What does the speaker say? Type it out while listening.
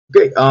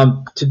Okay,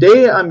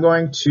 today I'm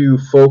going to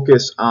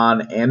focus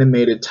on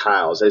animated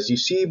tiles. As you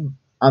see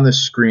on the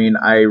screen,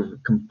 I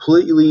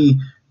completely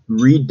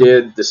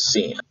redid the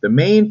scene. The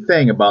main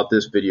thing about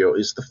this video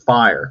is the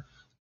fire.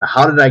 Now,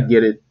 how did I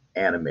get it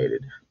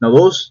animated? Now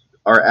those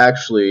are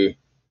actually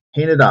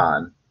painted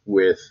on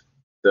with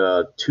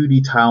the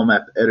 2D tile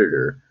map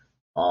editor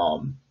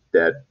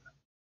that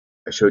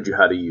I showed you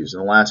how to use in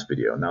the last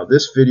video. Now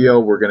this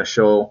video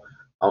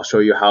I'll show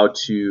you how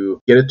to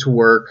get it to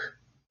work,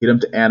 get them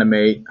to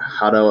animate,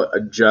 how to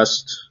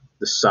adjust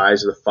the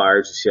size of the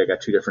fires. You see I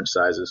got two different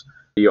sizes.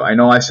 I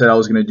know I said I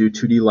was going to do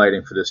 2D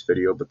lighting for this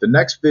video, but the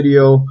next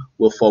video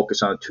will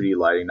focus on 2D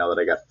lighting now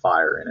that I got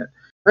fire in it.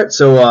 Alright,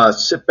 so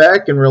sit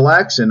back and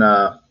relax and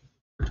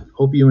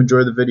hope you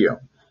enjoy the video.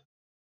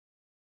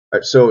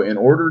 Alright, so in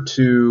order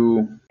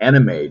to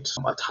animate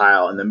a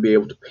tile and then be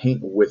able to paint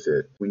with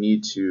it, we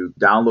need to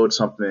download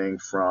something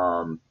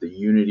from the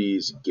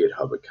Unity's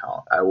GitHub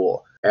account. I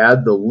will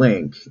add the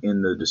link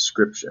in the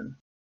description.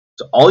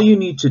 So all you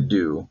need to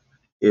do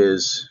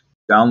is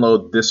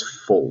download this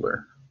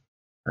folder.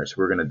 Alright, so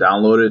we're going to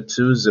download it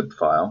to a zip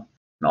file.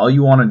 And all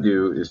you want to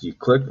do is you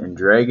click and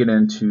drag it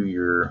into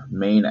your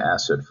main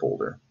asset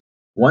folder.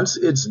 Once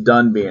it's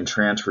done being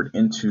transferred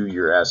into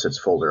your assets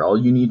folder, all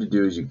you need to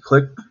do is you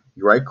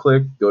right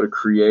click, go to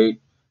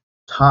create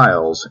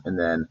tiles, and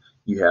then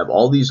you have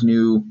all these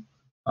new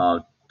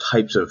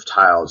types of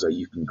tiles that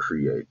you can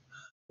create.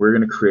 We're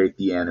going to create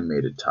the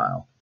animated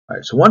tile.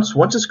 Alright, so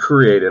once it's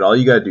created, all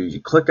you got to do is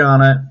you click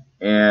on it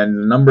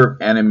and the number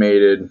of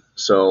animated,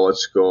 so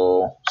let's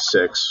go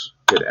 6,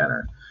 hit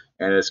enter.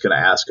 And it's going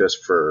to ask us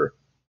for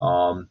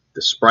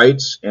the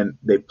sprites, and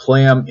they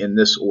play them in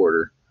this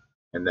order.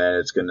 And then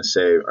it's going to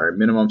say, all right,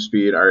 minimum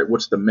speed. All right,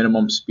 what's the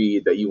minimum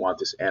speed that you want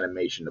this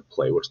animation to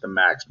play? What's the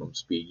maximum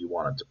speed you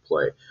want it to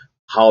play?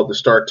 How the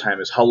start time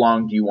is, how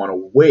long do you want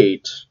to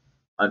wait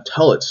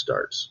until it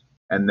starts?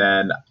 And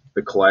then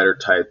the collider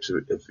types,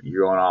 if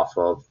you're going off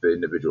of the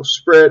individual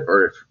sprite,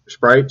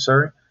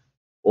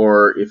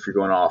 or if you're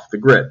going off the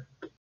grid.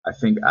 I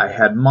think I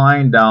had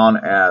mine down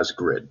as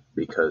grid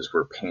because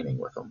we're painting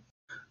with them.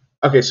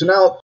 Okay, so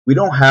now we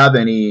don't have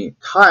any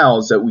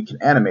tiles that we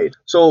can animate.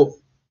 So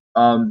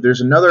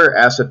there's another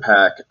asset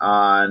pack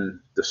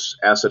on this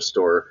asset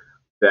store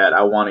that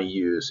I want to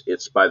use.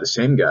 It's by the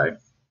same guy.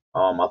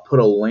 I'll put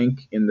a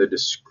link in the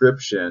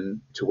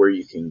description to where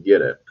you can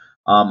get it.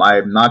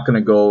 I'm not going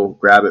to go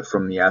grab it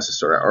from the asset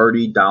store. I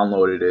already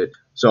downloaded it,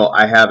 so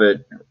I have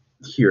it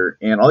here.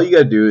 And all you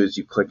got to do is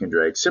you click and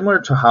drag,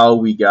 similar to how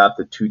we got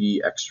the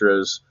 2D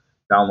extras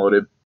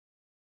downloaded.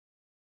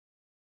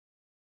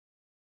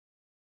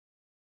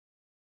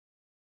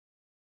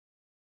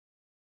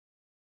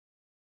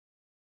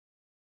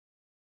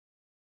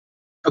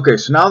 Okay,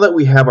 so now that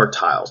we have our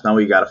tiles, now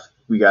we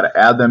gotta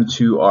add them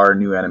to our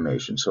new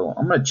animation. So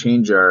I'm gonna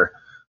change our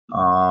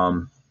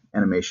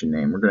animation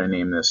name. We're gonna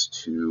name this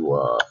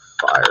to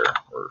fire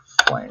or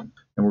flame,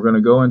 and we're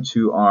gonna go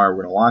into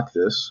we're gonna lock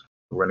this.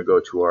 We're gonna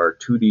go to our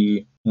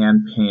 2D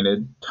hand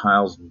painted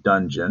tiles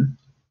dungeon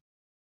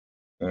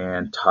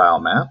and tile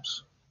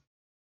maps.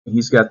 And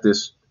he's got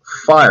this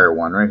fire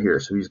one right here.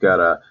 So he's got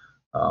a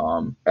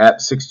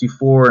at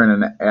 64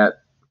 and an at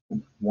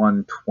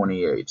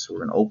 128. So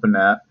we're gonna open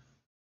that.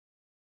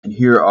 And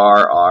here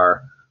are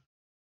our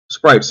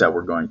sprites that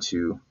we're going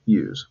to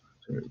use.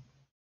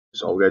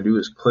 So all we gotta do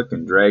is click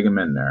and drag them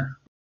in there.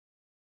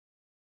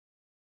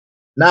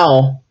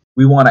 Now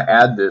we want to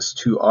add this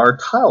to our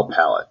tile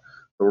palette.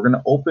 So we're going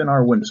to open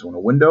our window. So in a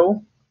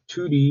window,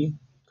 2D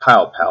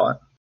tile palette,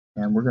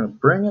 and we're going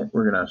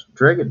to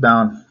drag it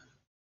down.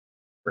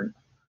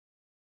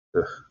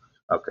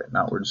 Okay,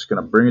 now we're just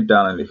going to bring it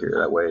down into here.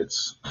 That way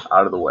it's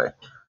out of the way.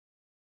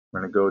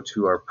 We're going to go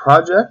to our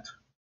project.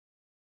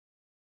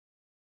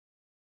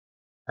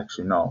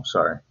 Actually, no,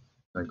 sorry.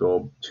 We're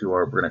going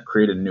to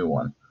create a new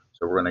one.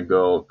 So we're going to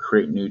go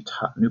create new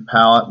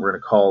palette. We're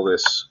going to call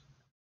this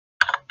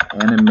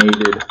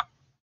animated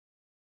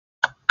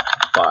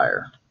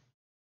fire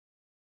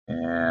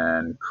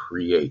and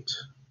create.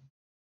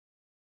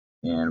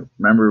 And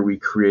remember, we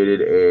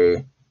created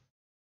a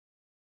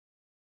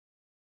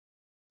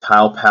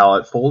tile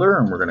palette folder,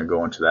 and we're going to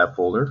go into that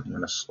folder. I'm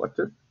going to select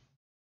it.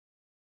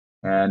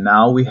 And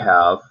now we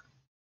have,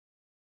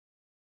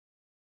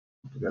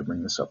 I got to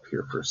bring this up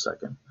here for a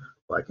second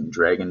so I can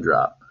drag and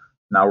drop.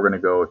 Now we're going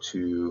to go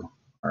to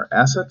our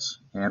assets,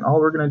 and all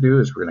we're going to do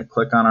is we're going to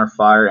click on our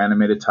fire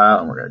animated tile,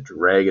 and we're going to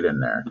drag it in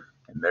there,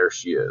 and there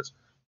she is.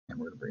 And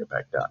we're going to bring it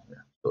back down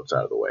here so it's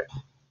out of the way.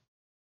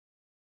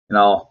 And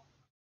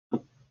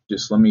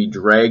let me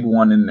drag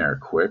one in there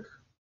quick.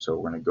 So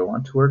we're going to go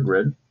onto our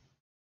grid,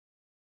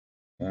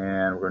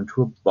 and we're going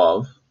to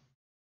above,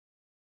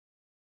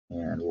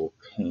 and we'll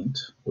paint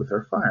with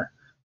our fire.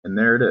 And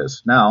there it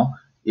is. Now,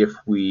 if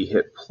we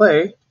hit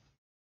play,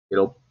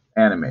 it'll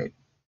animate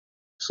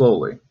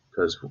slowly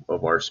because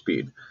of our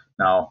speed.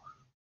 Now,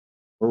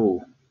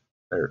 oh,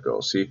 there it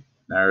goes. See,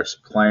 now it's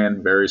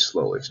playing very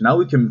slowly. So now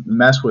we can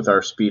mess with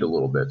our speed a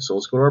little bit. So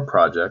let's go to our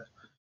project,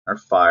 our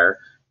fire,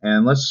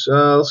 and let's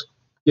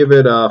give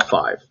it a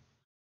 5.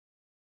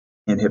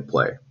 hit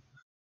play.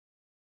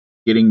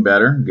 Getting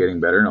better, getting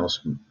better. Now let's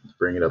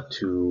bring it up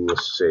to,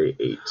 let's say,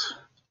 8.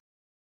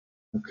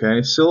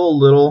 Okay, still a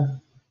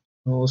little.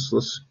 Well,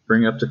 let's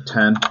bring it up to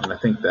 10, and I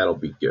think that'll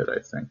be good, I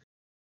think.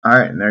 All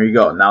right, and there you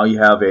go. Now you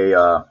have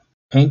a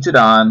painted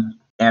on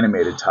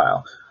animated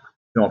tile.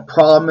 You know, the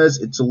problem is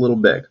it's a little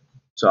big.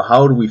 So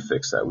how do we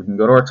fix that? We can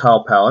go to our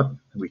tile palette,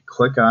 and we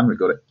click on, we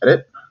go to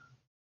edit,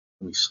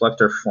 and we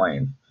select our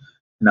flame.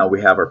 Now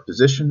we have our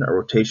position, our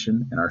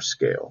rotation, and our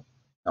scale.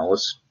 Now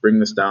let's bring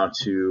this down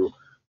to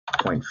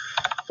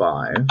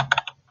 0.5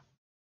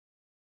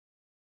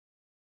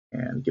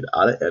 and get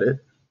out of edit,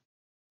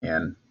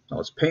 and now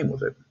let's paint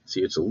with it.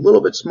 See, it's a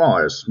little bit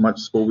smaller, as much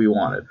as what we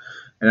wanted.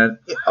 And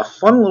a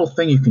fun little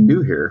thing you can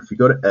do here, if you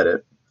go to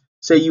edit,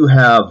 say you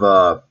have,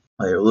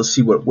 let's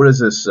see, what does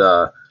this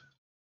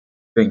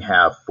thing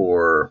have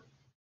for,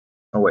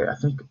 oh wait, I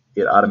think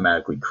it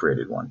automatically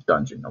created one,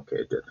 dungeon. Okay,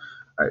 it did.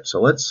 All right,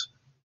 so let's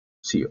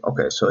see.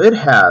 Okay, so it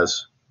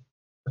has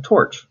a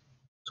torch.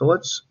 So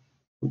let's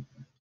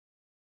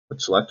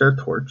select our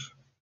torch.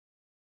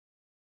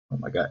 Oh,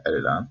 I got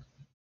edit on.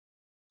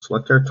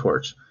 Select our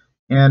torch.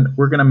 And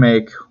we're going to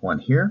make one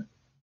here.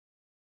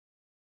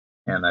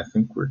 And I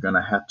think we're going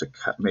to have to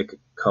make a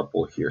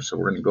couple here. So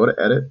we're going to go to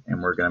edit,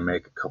 and we're going to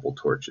make a couple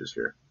torches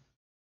here.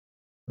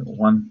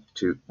 1,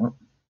 2, oh,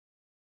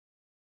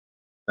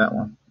 that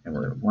one. And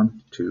we're going to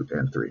 1, 2,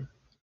 and 3.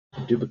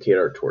 Duplicate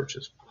our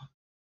torches.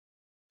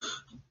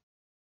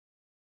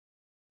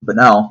 But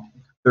now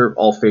they're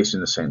all facing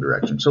the same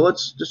direction. So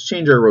let's just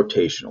change our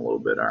rotation a little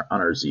bit on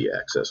our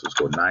z-axis. Let's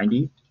go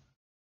 90,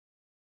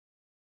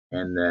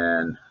 and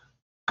then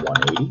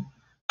 180,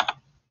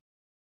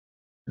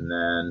 and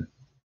then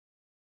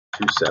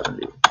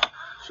 270.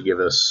 Should give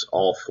us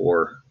all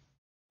 4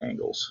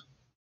 angles.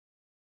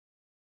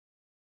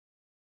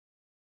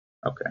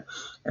 Okay,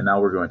 and now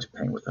we're going to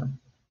paint with them.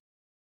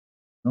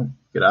 Oh,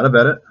 get out of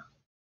edit,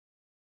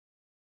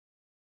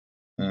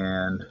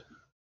 and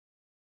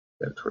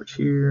get a torch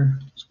here.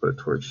 Let's put a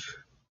torch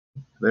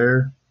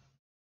there.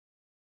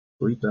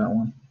 Delete that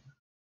one,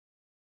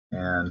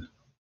 and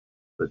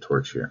put a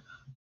torch here.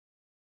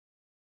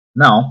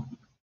 Now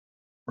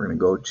we're going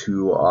to go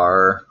to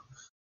our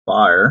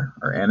fire,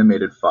 our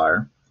animated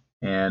fire,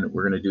 and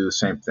we're going to do the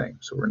same thing.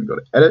 So we're going to go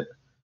to edit.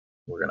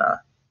 We're going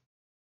to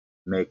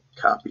make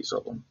copies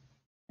of them,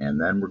 and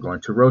then we're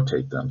going to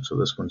rotate them. So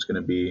this one's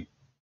going to be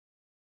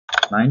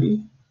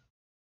 90,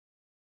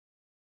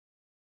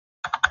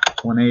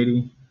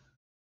 180,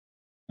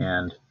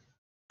 and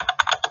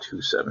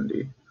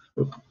 270.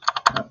 Oops,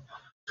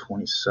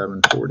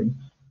 2740.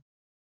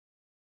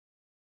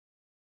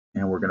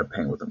 And we're going to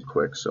paint with them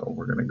quick. So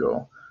we're going to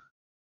go,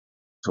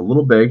 it's a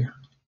little big.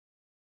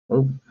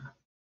 Oh,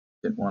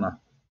 didn't want to.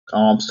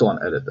 Oh, I'm still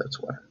on edit, that's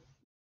why.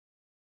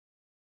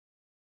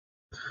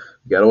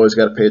 You always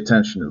got to pay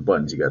attention to the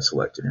buttons you got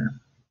selected here.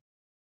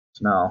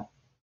 So now,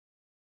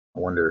 I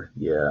wonder,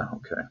 yeah,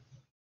 okay.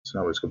 So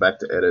now let's go back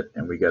to edit,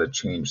 and we got to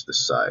change the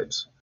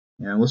sides.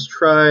 And let's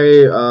try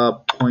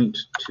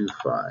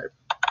 0.25.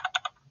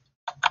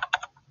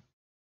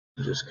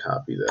 Just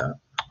copy that. A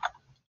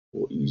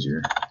little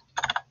easier.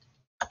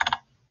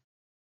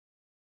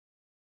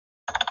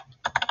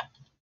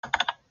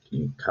 Can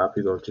you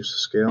copy those just to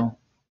scale?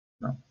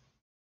 No.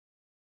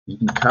 You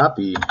can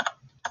copy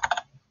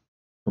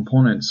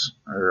components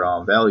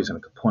or values in a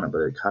component,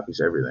 but it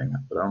copies everything.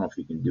 But I don't know if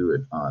you can do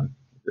it on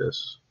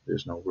this.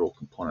 There's no real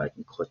component I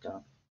can click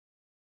on.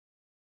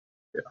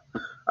 Yeah.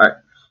 All right.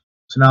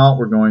 So now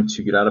we're going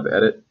to get out of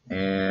edit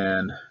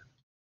and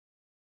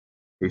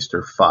paste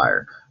our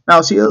fire.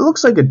 Now, see, it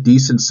looks like a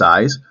decent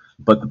size,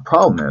 but the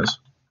problem is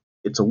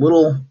it's a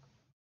little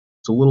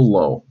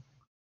low.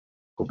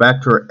 Go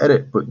back to our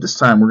edit, but this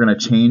time we're going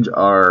to change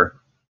our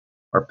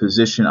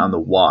position on the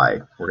Y.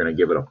 We're going to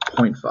give it a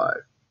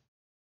 0.5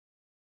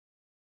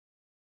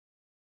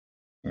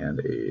 and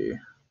do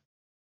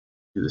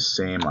the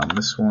same on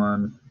this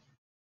one.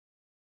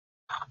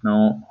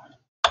 No,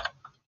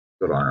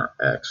 go to our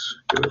X,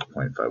 give it a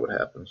 0.5. What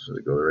happens? Does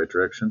it go the right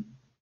direction?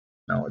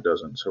 No, it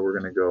doesn't. So we're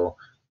going to go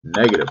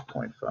negative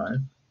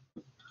 0.5,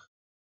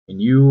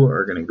 and you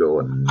are going to go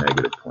a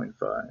negative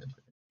 0.5.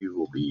 You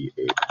will be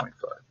a 0.5.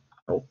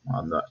 Oh,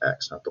 on the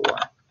X, not the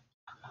Y.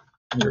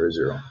 0,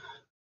 0.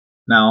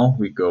 Now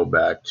we go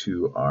back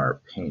to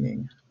our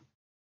painting,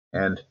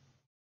 and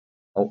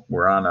oh,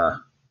 we're on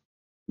a.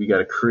 We got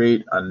to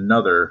create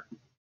another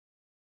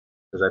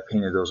because I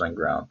painted those on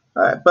ground.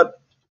 But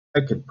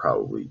I could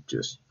probably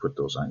just put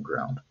those on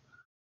ground.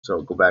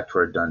 So go back to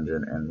our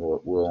dungeon, and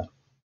we'll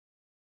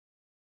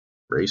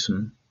erase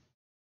them.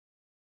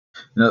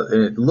 You know,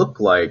 it looked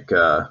like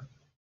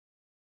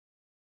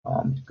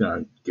I'm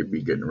gonna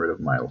be getting rid of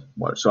my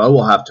water, so I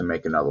will have to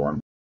make another one.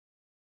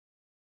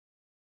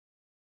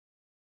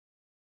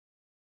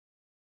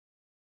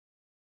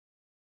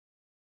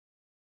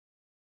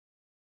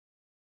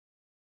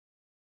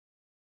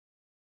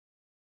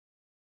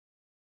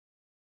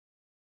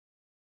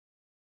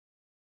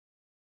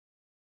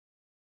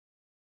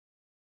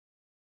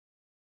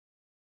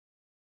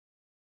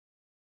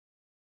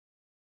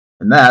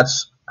 And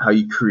that's how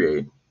you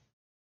create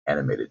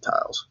animated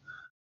tiles.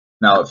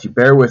 Now, if you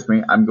bear with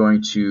me, I'm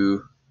going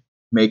to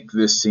make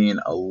this scene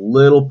a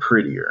little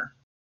prettier.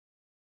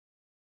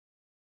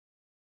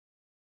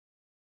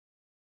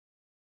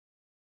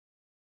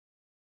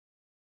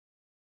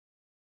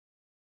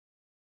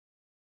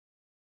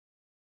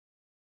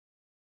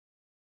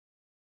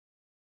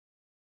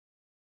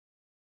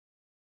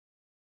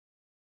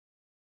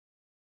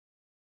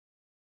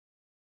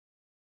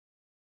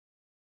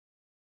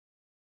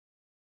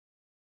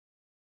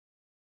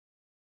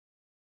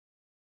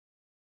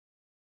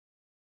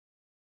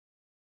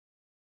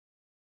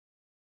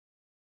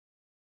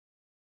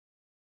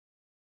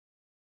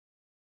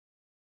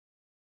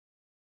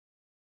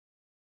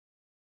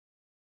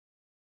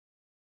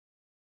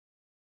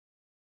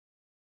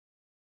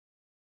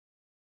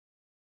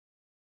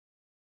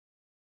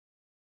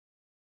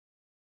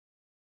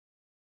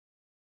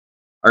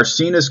 Our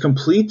scene is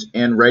complete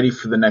and ready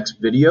for the next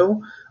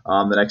video.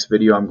 The next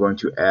video I'm going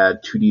to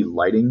add 2D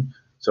lighting,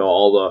 so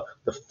all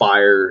the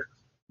fire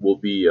will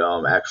be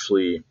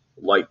actually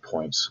light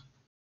points.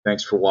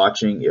 Thanks for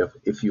watching.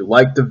 If you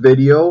liked the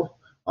video,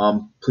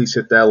 please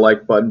hit that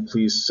like button.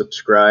 Please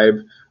subscribe.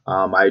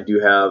 I do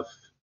have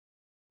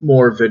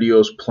more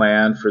videos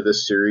planned for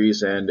this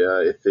series, and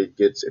if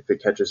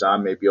it catches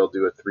on, maybe I'll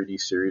do a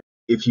 3D series.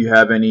 If you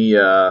have any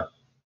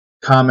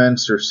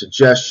comments or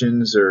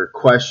suggestions or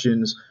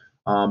questions,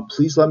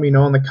 please let me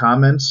know in the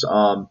comments.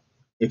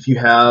 If you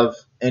have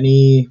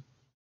anything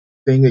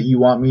that you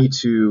want me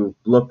to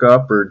look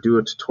up or do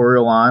a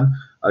tutorial on,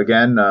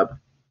 again,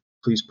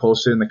 please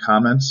post it in the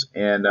comments,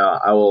 and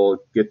I will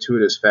get to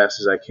it as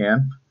fast as I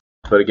can.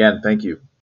 But again, thank you.